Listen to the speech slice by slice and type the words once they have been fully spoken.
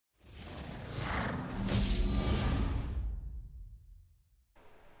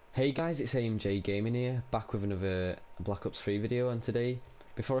Hey guys, it's AMJ Gaming here, back with another Black Ops 3 video, and today,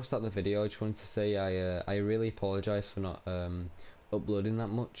 before I start the video, I just wanted to say I really apologise for not uploading that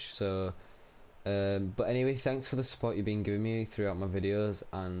much. But anyway, thanks for the support you've been giving me throughout my videos,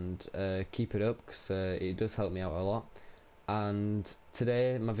 and keep it up, because it does help me out a lot. And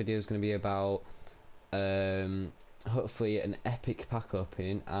today my video is going to be about hopefully an epic pack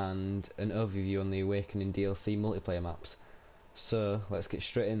opening and an overview on the Awakening DLC multiplayer maps. So let's get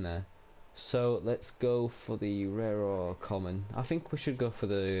straight in there. So let's go for the rare or common. I think we should go for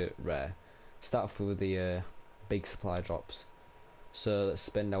the rare. Start off with the big supply drops. So let's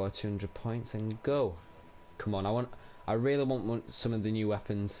spend our 200 points and go. Come on, I really want some of the new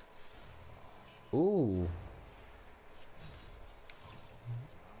weapons. Ooh,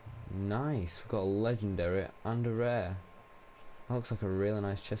 nice. We've got a legendary and a rare. That looks like a really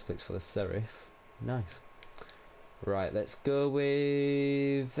nice chest plate for the Seraph. Nice. Right, let's go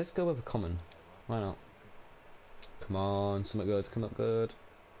with a common. Why not? Come on, something good, come up good.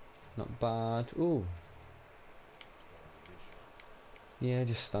 Not bad. Ooh. Yeah,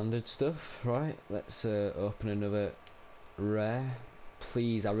 just standard stuff. Right, let's open another rare.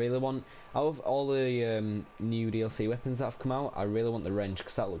 Please, I really want, out of all the new DLC weapons that have come out, I really want the wrench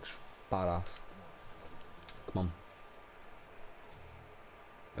because that looks badass. Come on.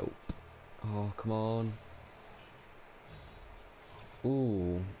 Oh. Oh, come on.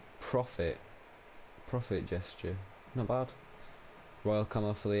 Ooh, profit gesture, not bad. Royal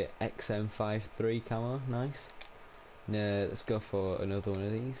camo for the XM53 camo, nice. Now let's go for another one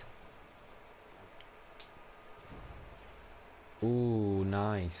of these. Ooh,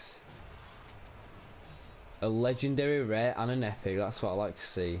 nice. A legendary rare and an epic, that's what I like to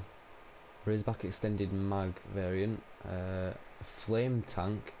see. Razorback extended mag variant, a flame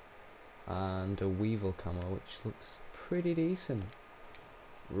tank, and a Weevil camo, which looks pretty decent.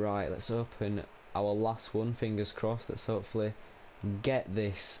 Right, let's open our last one, fingers crossed. Let's hopefully get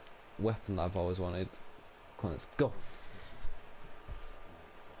this weapon that I've always wanted. Come on, let's go.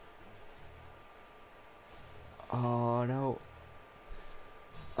 Oh no.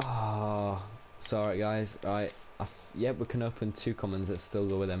 Oh, sorry guys. Right, yeah, we can open two commons. Let's still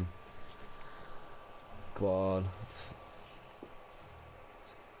go with them. Come on.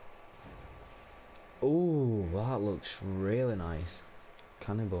 Ooh, that looks really nice.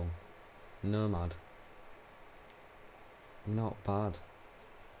 Cannibal, Nomad, not bad.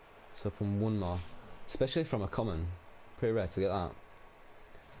 Let's open one more, especially from a common. Pretty rare to get that.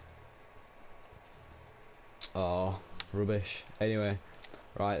 Oh, rubbish. Anyway,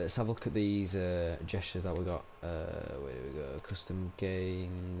 right, let's have a look at these gestures that we got. Where do we go? Custom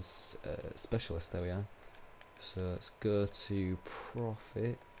games, specialist. There we are. So let's go to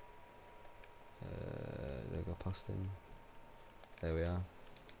profit. Do I go past him? There we are.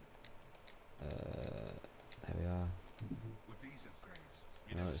 There we are.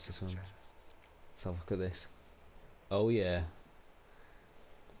 Oh, it's this one. Let's have a look at this. Oh yeah.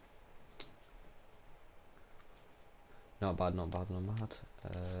 Not bad, not bad, not bad.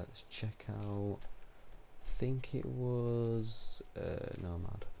 Let's check out. I think it was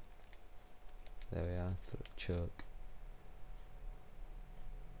Nomad. There we are. Choke.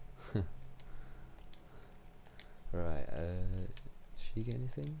 Right, did she get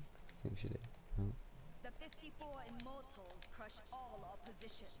anything? I think she did. No. The 54 immortals crush all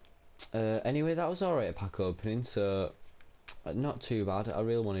opposition. Anyway, that was alright, a pack opening, so not too bad. I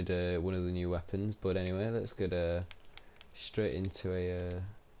really wanted one of the new weapons, but anyway, let's get straight into a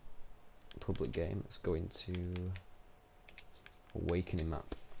public game. Let's go into Awakening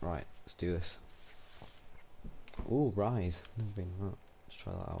map. Right, let's do this. Ooh, Rise. Never been on that. Let's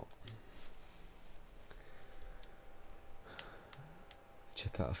try that out.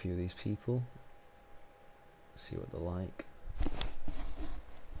 Check out a few of these people, see what they're like.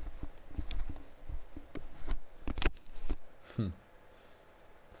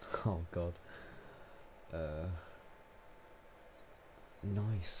 Oh god.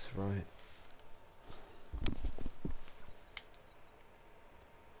 Nice, right.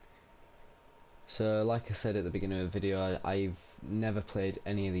 So like I said at the beginning of the video, I've never played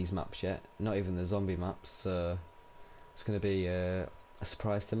any of these maps yet, not even the zombie maps, so it's going to be a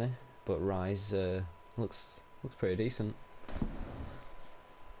surprise to me. But Rise looks pretty decent,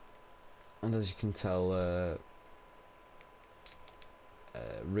 and as you can tell,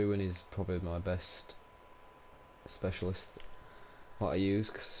 Ruin is probably my best specialist what I use,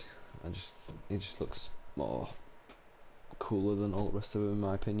 because it just looks more cooler than all the rest of them in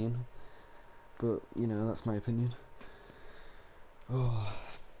my opinion. But you know, that's my opinion. Oh,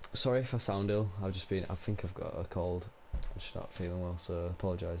 sorry if I sound ill. I think I've got a cold. I'm just not feeling well, so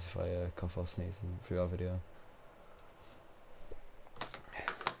apologise if I cough or sneeze through our video.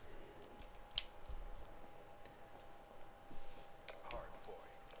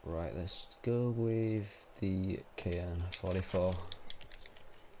 Right, let's go with the KN44.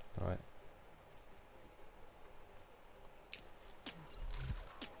 Alright.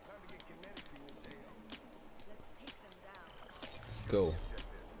 Let's go.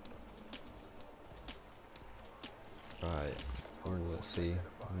 Right. Oh, let's see.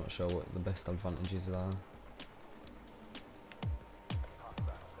 I'm not sure what the best advantages are.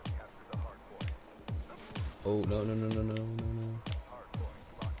 Oh, no, no, no, no, no, no, no.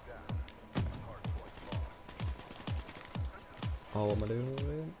 Oh, what am I doing? What am I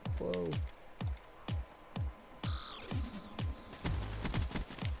doing? Whoa.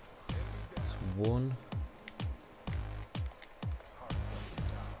 It's one.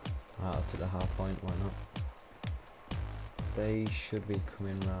 Right, I'll take the hard point, why not? They should be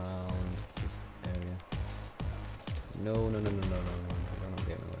coming round this area. No, no, no, no, no, no, no, they're not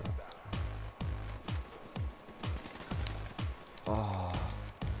getting me with that. Oh,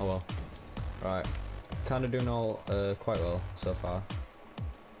 oh well. Right, kind of doing all quite well so far.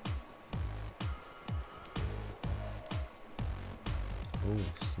 Ooh,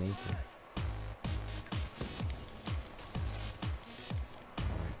 sneaky.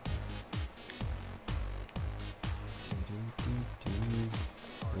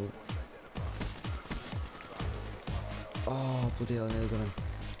 Oh, bloody hell, I nearly got him.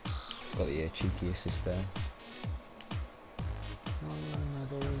 Got the cheeky assist there. Oh,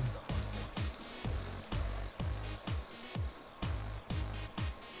 no.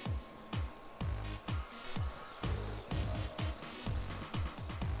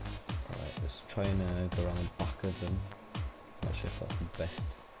 Alright, let's try and go around the back of them. Not sure if that's the best.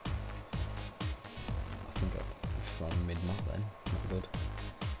 I think I just ran mid-map then. Not good.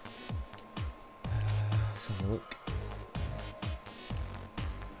 Let's have a look.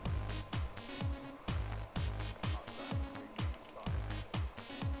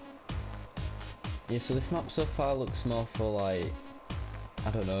 Yeah, so this map so far looks more for like,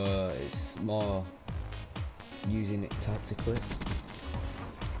 I don't know, it's more using it tactically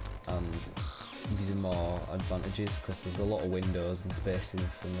and using more advantages because there's a lot of windows and spaces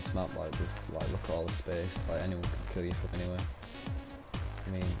in this map. Like there's like, look at all the space, like anyone can kill you from anywhere. I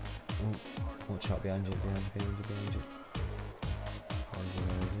mean, oh, watch out behind you, behind you.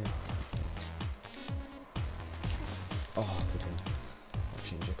 Oh, good one.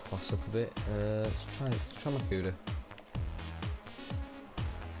 Change the class up a bit. Let's try my CUDA.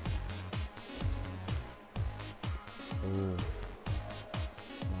 Ooh.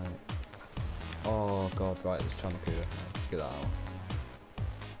 Right. Oh god, right, let's try my CUDA. Right, let's get that out.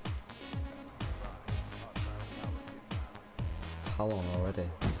 Talon already.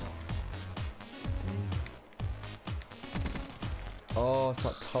 Oh, if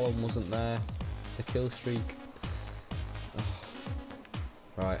that Talon wasn't there. The kill streak.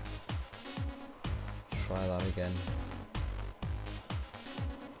 Right, try that again.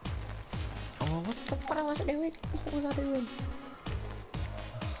 Oh, what was I doing? What was I doing?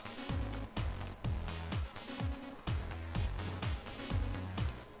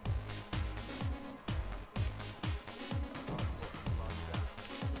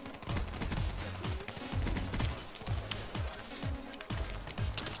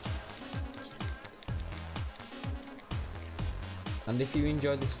 And if you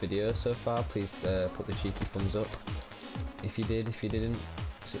enjoyed this video so far, please put the cheeky thumbs up. If you did, if you didn't,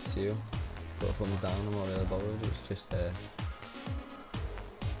 it's up to you. Put a thumbs down, I'm not really bothered, it's just to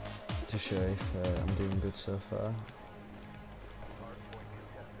show if I'm doing good so far.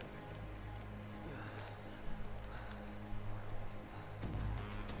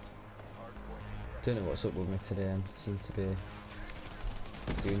 Don't know what's up with me today, I seem to be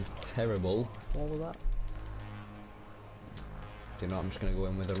doing terrible. What was that? You know, I'm just going to go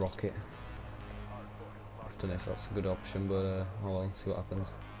in with a rocket. Don't know if that's a good option, but oh well, see what happens.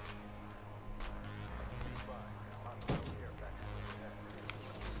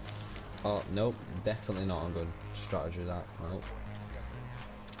 Oh, nope, definitely not a good strategy that, nope.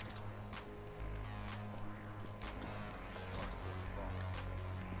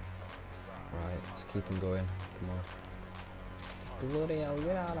 Right, let's keep him going, come on. Bloody hell,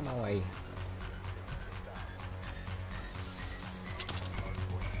 get out of my way.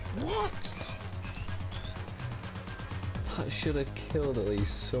 What? That should have killed at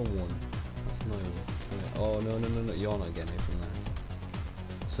least someone. That's not even fair. Oh no, no, no, no, you're not getting it from there.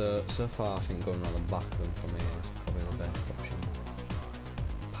 So far I think going around the back of them for me is probably the best option.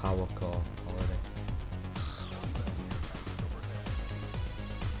 Power core already.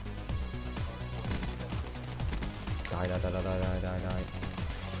 Die, die, die, die, die, die, die.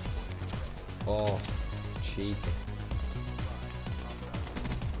 Oh, cheeky.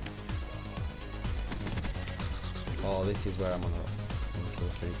 Oh, this is where I'm on a kill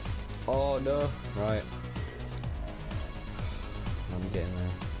streak. Oh no! Right. I'm getting there.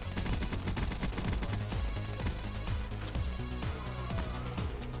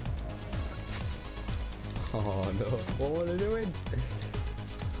 Oh no, what are they doing?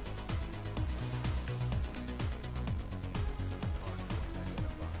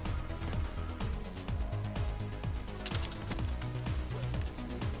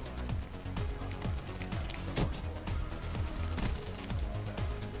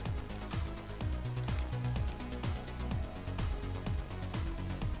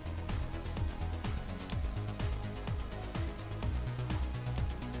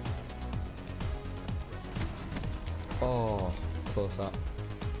 Oh, close up.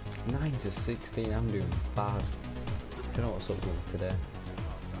 9 to 16, I'm doing bad. I don't know what's up with me today.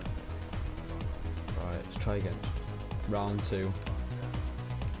 Right, let's try again. Round 2.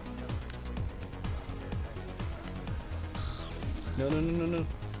 No, no, no, no, no.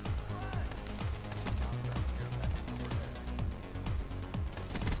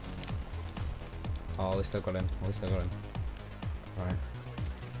 Oh, at least I got him. At least I got him. Right.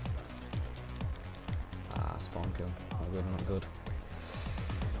 Ah, spawn kill. Not good, not good.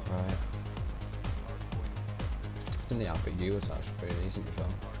 Right. I think the RPG was actually pretty decent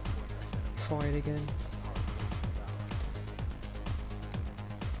before. Try it again.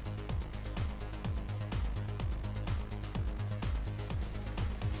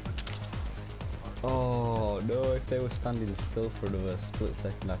 Oh no, if they were standing still for another split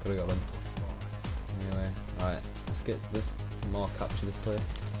second I could have got them. Anyway, right, let's get this more, capture this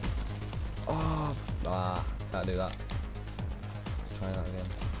place. Oh, can't do that. Let's try that again.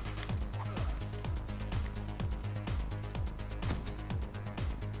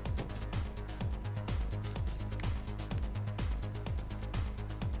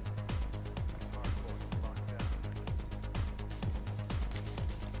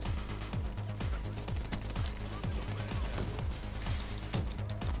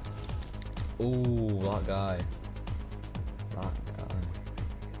 Ooh, that guy. That guy.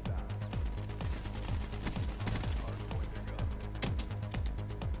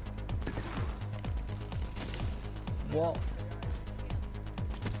 What?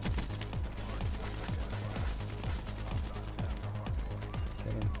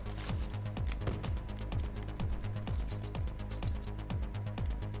 Get him.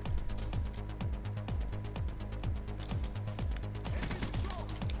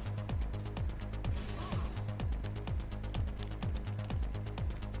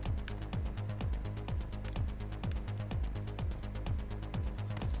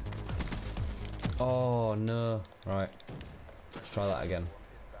 Oh no. Right. Let's try that again.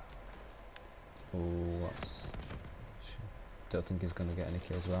 Oh, that's... Don't think he's gonna get any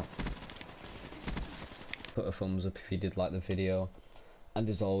kills with that. Put a thumbs up if you did like the video. And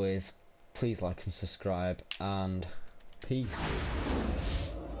as always, please like and subscribe, and peace.